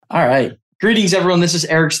All right. Greetings, everyone. This is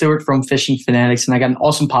Eric Stewart from Fishing Fanatics, and I got an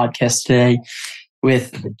awesome podcast today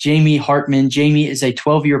with Jamie Hartman. Jamie is a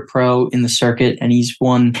 12-year pro in the circuit, and he's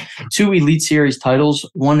won 2 Elite Series titles,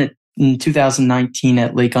 one in 2019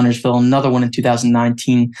 at Lake Huntersville, another one in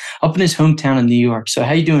 2019 up in his hometown in New York. So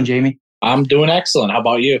how you doing, Jamie? I'm doing excellent. How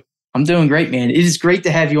about you? I'm doing great, man. It is great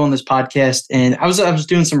to have you on this podcast. And I was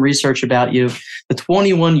doing some research about you, the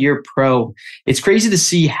 21-year pro. It's crazy to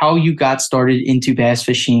see how you got started into bass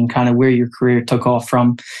fishing, kind of where your career took off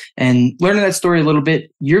from, and learning that story a little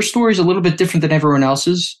bit. Your story is a little bit different than everyone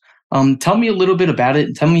else's. Tell me a little bit about it,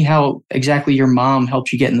 and tell me how exactly your mom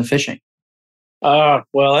helped you get into fishing. Well,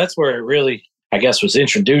 that's where it really, I guess, was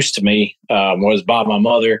introduced to me, was by my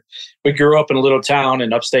mother. We grew up in a little town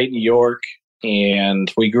in upstate New York.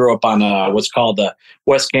 And we grew up on what's called the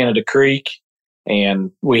West Canada Creek,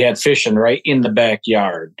 and we had fishing right in the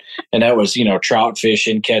backyard. And that was, trout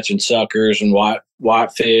fishing, catching suckers and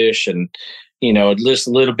whitefish, and just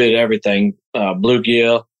a little bit of everything,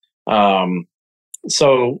 bluegill.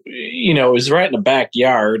 So it was right in the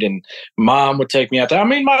backyard, and Mom would take me out there. I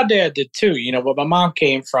mean, my dad did too, but my mom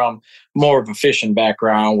came from more of a fishing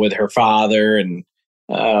background with her father and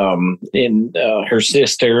her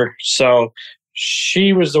sister. So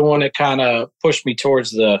she was the one that kind of pushed me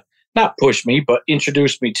towards not pushed me, but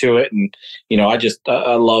introduced me to it. And,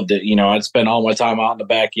 I loved it. I'd spend all my time out in the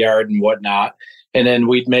backyard and whatnot. And then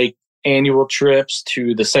we'd make annual trips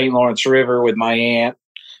to the St. Lawrence River with my aunt,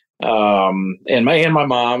 and my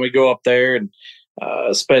mom. We'd go up there and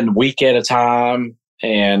spend a week at a time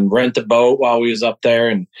and rent a boat while we was up there.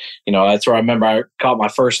 And, that's where I remember I caught my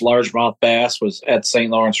first largemouth bass was at St.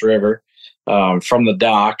 Lawrence River, from the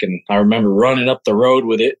dock. And I remember running up the road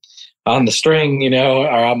with it on the string, or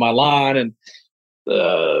on my line. And,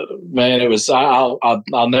 man, it was, I'll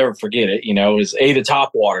never forget it. It was 8 of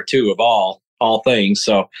top water too, of all things.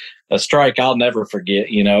 So a strike I'll never forget,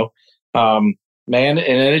 man. And then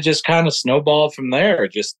it just kind of snowballed from there.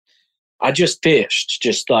 I just fished,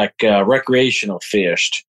 just like recreational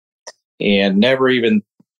fished, and never even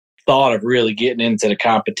thought of really getting into the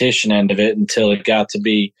competition end of it until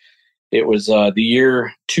it was the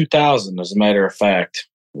year 2000, as a matter of fact,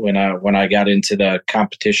 when I got into the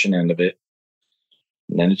competition end of it.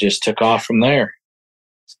 And then it just took off from there.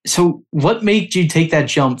 So what made you take that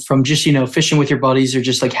jump from just, fishing with your buddies or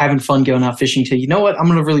just like having fun going out fishing to, I'm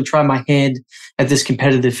going to really try my hand at this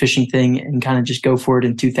competitive fishing thing and kind of just go for it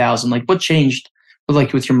in 2000? Like what changed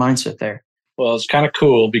with your mindset there? Well, it's kind of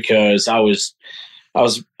cool because I was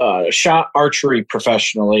shot archery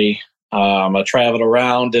professionally. I traveled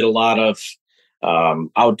around, did a lot of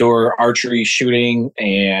outdoor archery shooting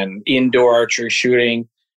and indoor archery shooting.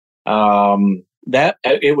 That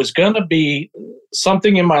it was going to be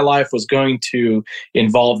something in my life was going to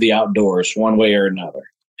involve the outdoors one way or another.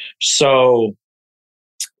 So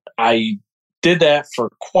I did that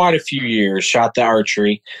for quite a few years, shot the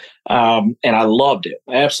archery, and I loved it.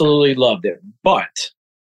 I absolutely loved it. But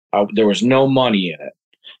there was no money in it.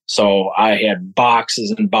 So I had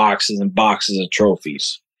boxes and boxes and boxes of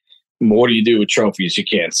trophies. What do you do with trophies? You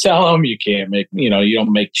can't sell them. You can't make, you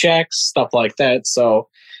don't make checks, stuff like that. So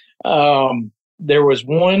there was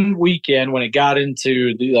one weekend when it got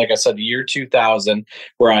into, like I said, the year 2000,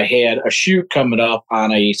 where I had a shoot coming up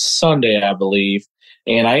on a Sunday, I believe,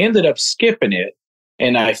 and I ended up skipping it.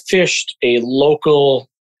 And I fished a local,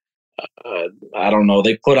 I don't know,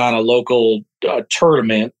 they put on a local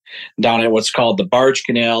tournament down at what's called the Barge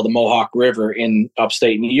Canal, the Mohawk River in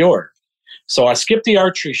upstate New York. So I skipped the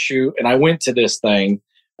archery shoot and I went to this thing,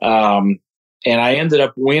 and I ended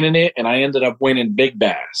up winning it, and I ended up winning big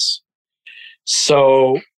bass.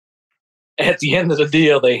 So at the end of the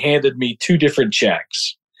deal, they handed me 2 different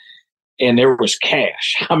checks, and there was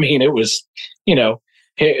cash. I mean, it was,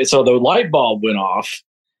 so the light bulb went off,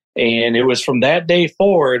 and it was from that day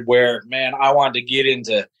forward where, man, I wanted to get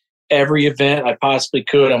into every event I possibly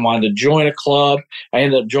could. I wanted to join a club. I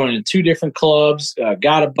ended up joining 2 different clubs,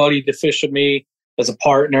 got a buddy to fish with me as a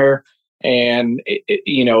partner, and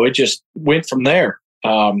it just went from there.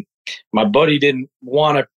 My buddy didn't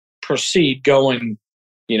want to proceed going,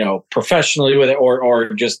 professionally with it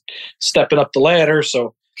or just stepping up the ladder.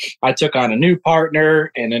 So I took on a new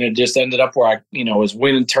partner, and then it just ended up where I, was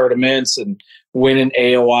winning tournaments and winning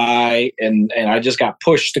AOI, and I just got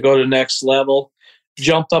pushed to go to the next level,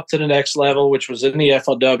 jumped up to the next level, which was in the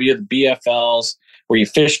FLW, the BFLs, where you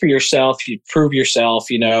fish for yourself, you prove yourself,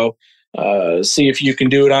 see if you can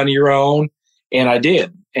do it on your own. And I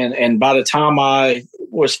did. And by the time I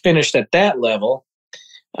was finished at that level,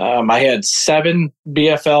 I had 7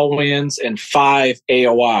 BFL wins and 5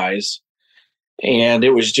 AOIs. And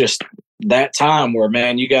it was just that time where,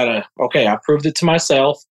 man, okay, I proved it to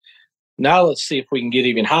myself. Now let's see if we can get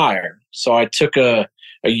even higher. So I took a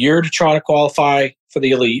year to try to qualify for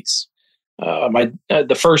the elites.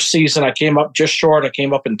 The first season I came up just short. I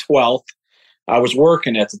came up in 12th. I was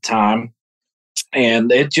working at the time,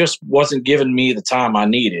 and it just wasn't giving me the time I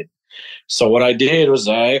needed. So what I did was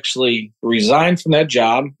I actually resigned from that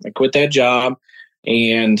job. I quit that job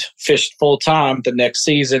and fished full time the next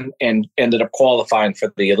season and ended up qualifying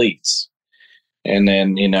for the elites. And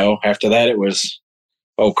then, after that it was,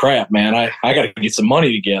 oh crap, man, I got to get some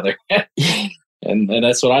money together. and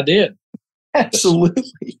that's what I did. Absolutely.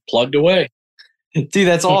 Just plugged away. Dude,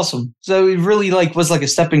 that's awesome. So it really was like a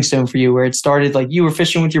stepping stone for you, where it started like you were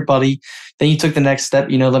fishing with your buddy. Then you took the next step,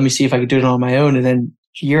 let me see if I could do it on my own. And then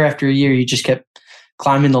year after year, you just kept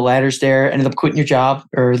climbing the ladders there, ended up quitting your job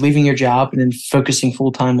or leaving your job and then focusing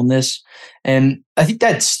full time on this. And I think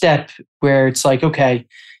that step where it's like, okay,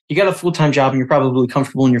 you got a full-time job and you're probably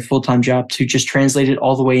comfortable in your full-time job, to just translate it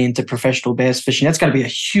all the way into professional bass fishing. That's got to be a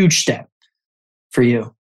huge step for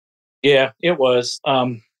you. Yeah, it was.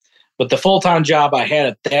 But the full-time job I had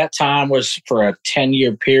at that time was for a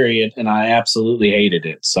 10-year period, and I absolutely hated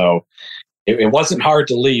it. So it wasn't hard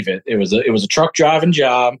to leave it. It was a truck driving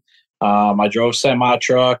job. I drove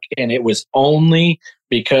semi-truck, and it was only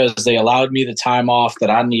because they allowed me the time off that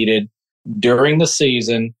I needed during the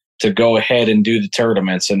season to go ahead and do the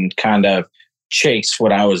tournaments and kind of chase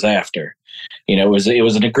what I was after. It was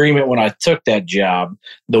an agreement when I took that job.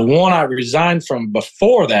 The one I resigned from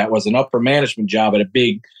before that was an upper management job at a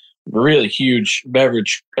big, really huge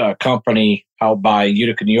beverage company out by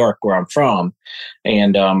Utica, New York, where I'm from.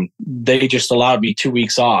 And they just allowed me 2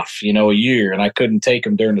 weeks off, a year, and I couldn't take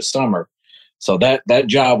them during the summer. So that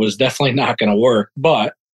job was definitely not going to work.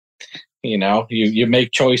 But, you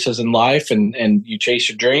make choices in life and you chase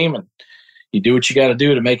your dream and you do what you got to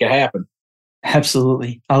do to make it happen.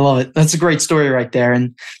 Absolutely. I love it. That's a great story right there.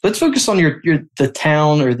 And let's focus on the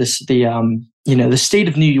town or the state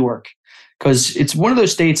of New York, because it's one of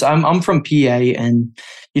those states. I'm from PA, and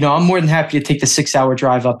I'm more than happy to take the 6-hour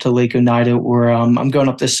drive up to Lake Oneida, or I'm going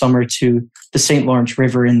up this summer to the St. Lawrence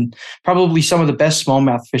River and probably some of the best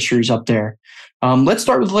smallmouth fisheries up there. Let's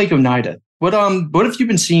start with Lake Oneida. What have you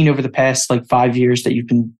been seeing over the past 5 years that you've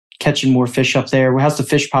been catching more fish up there? How's the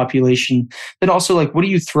fish population? Then also, what do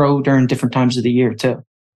you throw during different times of the year too?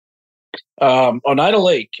 Oneida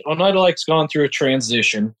Lake's gone through a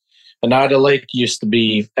transition. Oneida Lake used to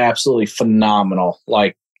be absolutely phenomenal.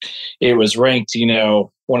 It was ranked,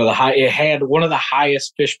 it had one of the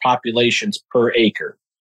highest fish populations per acre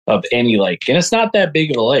of any lake. And it's not that big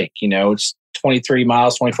of a lake, it's 23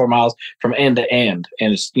 miles, 24 miles from end to end.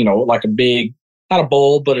 And it's, like a big, not a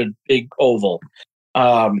bowl, but a big oval.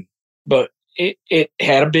 But it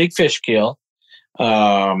had a big fish kill.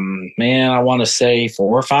 I want to say 4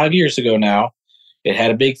 or 5 years ago now, it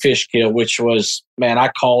had a big fish kill, which was,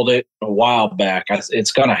 I called it a while back.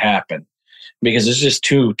 It's going to happen because there's just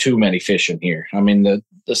too many fish in here. I mean, the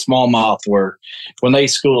smallmouth when they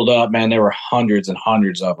schooled up, man, there were hundreds and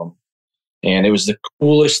hundreds of them. And it was the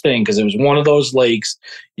coolest thing because it was one of those lakes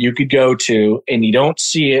you could go to and you don't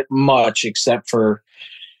see it much except for,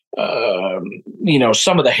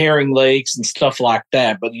 some of the herring lakes and stuff like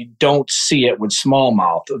that, but you don't see it with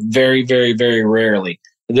smallmouth very, very, very rarely.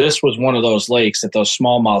 This was one of those lakes that those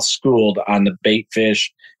smallmouth schooled on the bait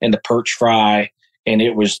fish and the perch fry. And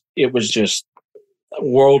it was just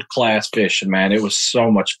world-class fishing, man. It was so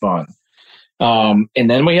much fun. And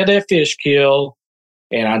then we had that fish kill.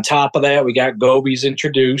 And on top of that, we got gobies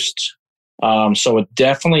introduced. So it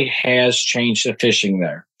definitely has changed the fishing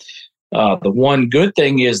there. The one good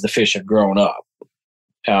thing is the fish have grown up.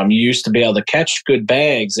 You used to be able to catch good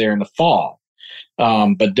bags there in the fall.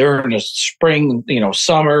 But during the spring,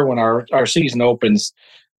 summer, when our season opens,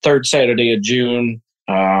 third Saturday of June,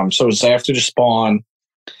 so it's after the spawn.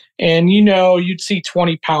 And, you'd see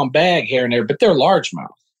 20-pound bag here and there, but they're largemouth,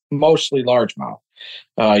 mostly largemouth.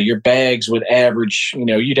 Your bags would average,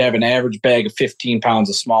 you'd have an average bag of 15 pounds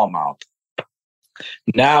of smallmouth.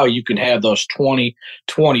 Now you can have those 20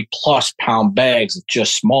 plus pound bags of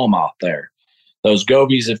just smallmouth there. Those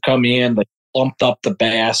gobies have come in, they lumped up the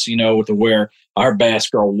bass, to where our bass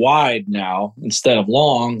grow wide now instead of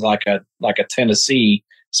long, like a Tennessee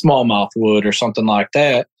smallmouth would or something like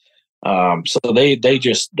that. So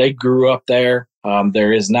they grew up there.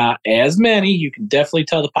 There is not as many. You can definitely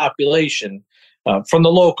tell the population from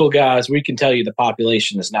the local guys. We can tell you the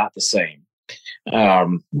population is not the same.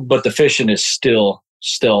 But the fishing is still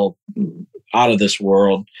out of this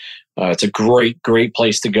world. It's a great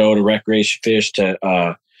place to go to recreation fish,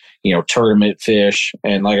 to tournament fish.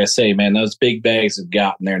 And like I say, man, those big bags have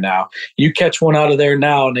gotten there now. You catch one out of there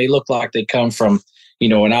now, and they look like they come from,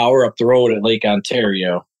 an hour up the road at Lake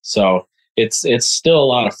Ontario. So it's still a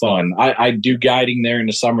lot of fun. I do guiding there in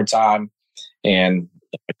the summertime, and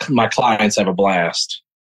my clients have a blast.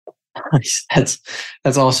 Nice.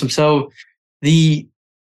 That's awesome. So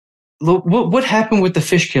what happened with the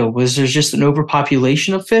fish kill? Was there just an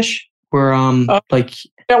overpopulation of fish? Where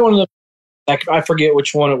got one of I forget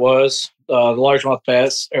which one it was, the largemouth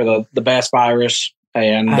bass or the bass virus,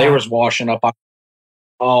 and they was washing up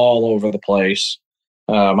all over the place.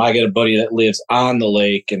 I got a buddy that lives on the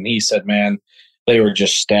lake, and he said, man, they were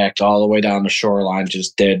just stacked all the way down the shoreline,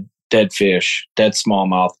 just dead fish, dead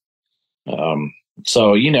smallmouth.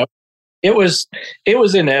 So it was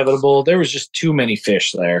inevitable. There was just too many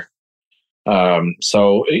fish there.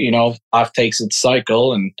 So life takes its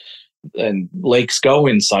cycle, and lakes go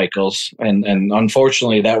in cycles, and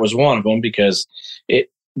unfortunately that was one of them, because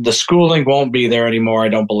the schooling won't be there anymore. I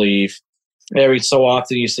don't believe. Every so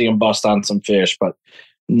often you see them bust on some fish, but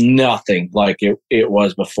nothing like it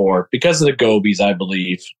was before, because of the gobies, I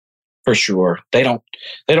believe, for sure. They don't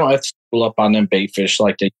have to school up on them bait fish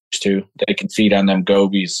like they used to. They can feed on them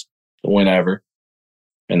gobies whenever,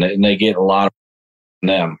 and they get a lot of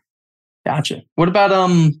them. Gotcha. What about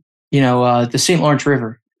the St. Lawrence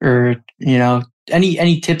River, or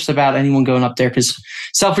any tips about anyone going up there? Because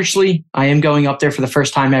selfishly, I am going up there for the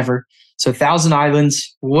first time ever. So Thousand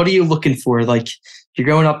Islands, what are you looking for? Like, you're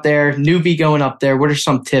going up there, newbie going up there. What are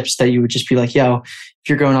some tips that you would just be like, yo, if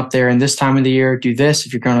you're going up there in this time of the year, do this.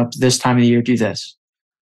 If you're going up this time of the year, do this.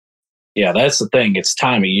 Yeah, that's the thing. It's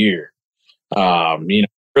time of year.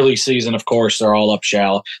 Early season, of course, they're all up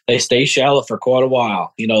shallow. They stay shallow for quite a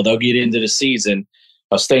while. They'll get into the season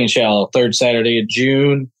of staying shallow. Third Saturday of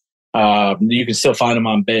June, you can still find them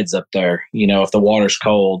on beds up there, if the water's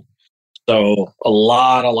cold. So a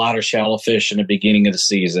lot of shallow fish in the beginning of the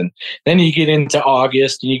season. Then you get into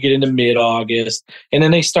August, and you get into mid-August, and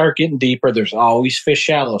then they start getting deeper. There's always fish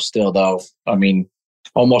shallow still, though. I mean,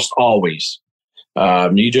 almost always.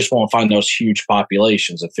 You just won't find those huge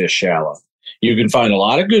populations of fish shallow. You can find a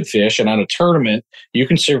lot of good fish, and on a tournament, you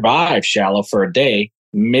can survive shallow for a day,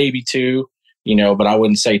 maybe two, but I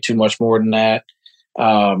wouldn't say too much more than that.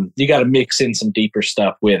 You got to mix in some deeper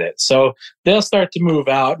stuff with it. So they'll start to move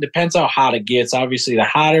out. It depends how hot it gets. Obviously, the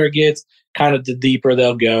hotter it gets, kind of the deeper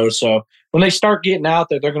they'll go. So when they start getting out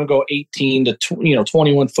there, they're going to go 18 to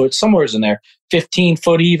 21 foot, somewhere in there, 15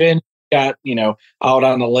 foot even, got, out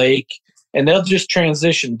on the lake, and they'll just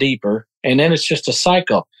transition deeper. And then it's just a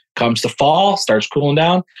cycle. Comes the fall, starts cooling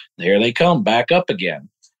down, there they come back up again.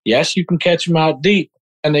 Yes, you can catch them out deep,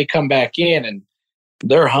 and they come back in, and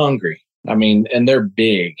they're hungry. I mean, and they're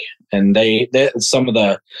big, and that's one of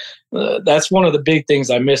the big things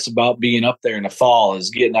I miss about being up there in the fall, is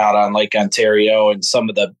getting out on Lake Ontario and some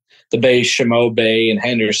of the bays, Chameau Bay and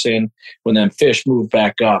Henderson. When them fish move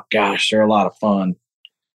back up, gosh, they're a lot of fun,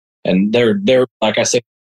 and they're like I said,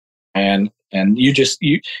 and you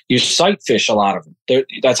sight fish a lot of them.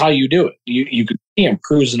 That's how you do it. You can see them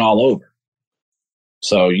cruising all over.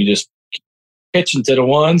 So you just pitching to the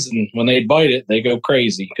ones, and when they bite it, they go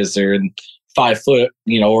crazy because they're in 5 foot,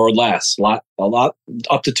 or less, a lot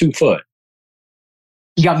up to 2 foot.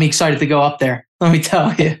 You got me excited to go up there. Let me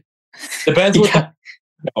tell you. Depends what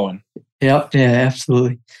going. Yep. Yeah,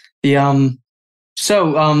 absolutely. Let's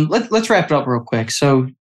wrap it up real quick. So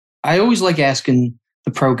I always like asking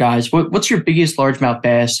the pro guys, what's your biggest largemouth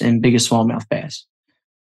bass and biggest smallmouth bass?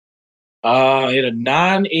 In a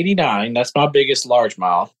 989, that's my biggest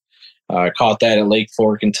largemouth. I caught that at Lake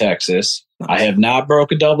Fork in Texas. I have not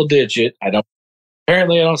broke a double digit.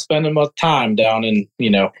 Apparently I don't spend enough time down in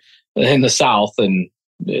the South and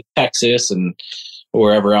Texas and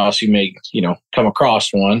wherever else you may, come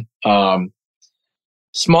across one.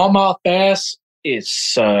 Smallmouth bass is,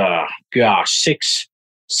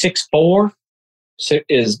 6'4"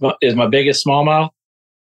 is my biggest smallmouth.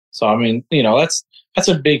 So, I mean, that's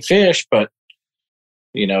a big fish, but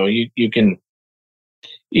you can,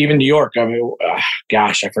 even New York, I mean,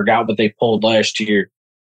 I forgot what they pulled last year.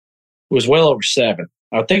 It was well over 7.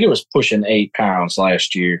 I think it was pushing 8 pounds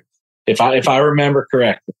last year, if I remember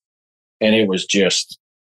correctly. And it was just,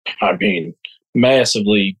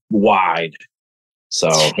 massively wide. So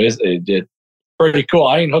it pretty cool.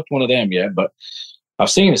 I ain't hooked one of them yet, but I've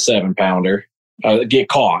seen a 7-pounder get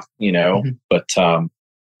caught, Mm-hmm. But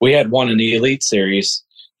we had one in the Elite Series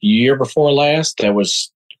year before last that was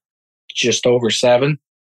just over 7.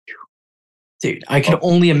 Dude, I can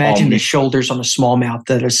only imagine the shoulders on a smallmouth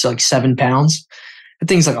that is like 7 pounds. That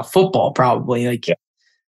thing's like a football, probably. Like, yeah.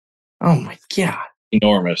 Oh my God.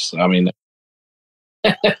 enormous. I mean,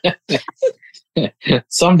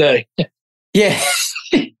 someday. Yeah,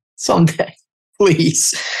 someday,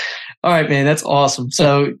 please. All right, man, that's awesome.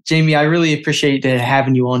 So, Jamie, I really appreciate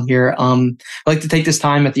having you on here. I'd like to take this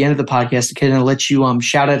time at the end of the podcast to kind of let you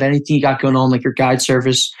shout out anything you got going on, like your guide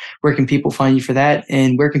service. Where can people find you for that?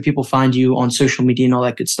 And where can people find you on social media and all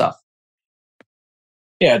that good stuff?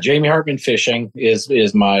 Yeah, Jamie Hartman Fishing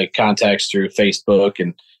is my contacts through Facebook,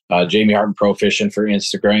 and Jamie Hartman Pro Fishing for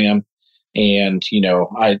Instagram. And,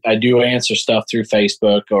 I do answer stuff through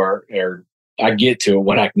Facebook or I get to it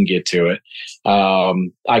when I can get to it.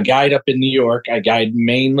 I guide up in New York. I guide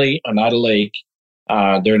mainly on Oneida Lake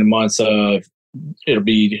during the months of, it'll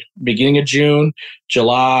be beginning of June,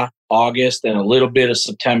 July, August, and a little bit of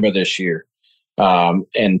September this year.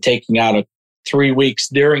 And taking out 3 weeks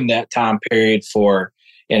during that time period for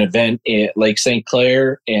an event at Lake St.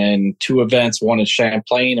 Clair and 2 events, one in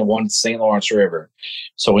Champlain and one in the St. Lawrence River.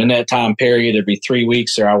 So in that time period, there'll be 3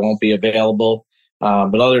 weeks there I won't be available.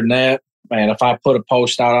 But other than that, man, if I put a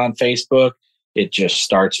post out on Facebook, it just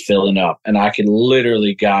starts filling up. And I can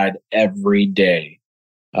literally guide every day.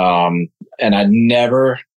 And I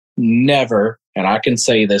never, and I can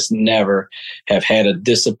say this, never have had a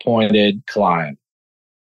disappointed client.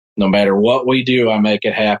 No matter what we do, I make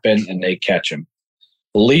it happen and they catch them.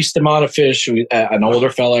 The least amount of fish an older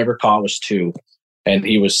fella ever caught was 2. And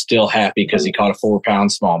he was still happy because he caught a 4-pound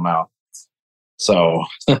smallmouth. So,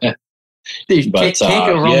 Dude, can't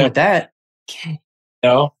go wrong with that.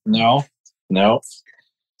 No.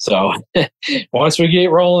 So once we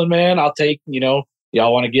get rolling, man, I'll take, y'all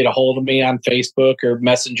want to get a hold of me on Facebook or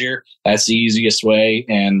Messenger. That's the easiest way.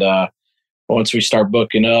 And once we start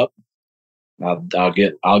booking up, I'll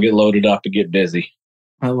get loaded up and get busy.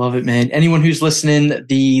 I love it, man. Anyone who's listening,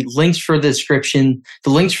 the links for the description,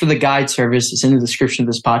 the links for the guide service is in the description of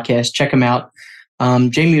this podcast. Check them out.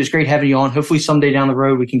 Jamie, it was great having you on. Hopefully someday down the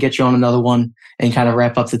road, we can get you on another one and kind of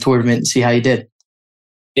wrap up the tournament and see how you did.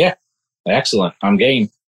 Yeah. Excellent. I'm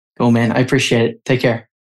game. Cool, man. I appreciate it. Take care.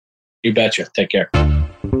 You betcha. Take care.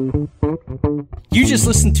 You just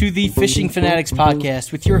listened to the Fishing Fanatics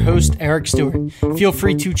podcast with your host, Eric Stewart. Feel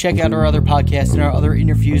free to check out our other podcasts and our other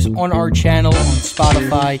interviews on our channel, on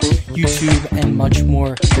Spotify, YouTube, and much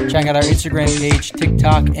more. Check out our Instagram page,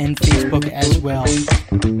 TikTok, and Facebook as well.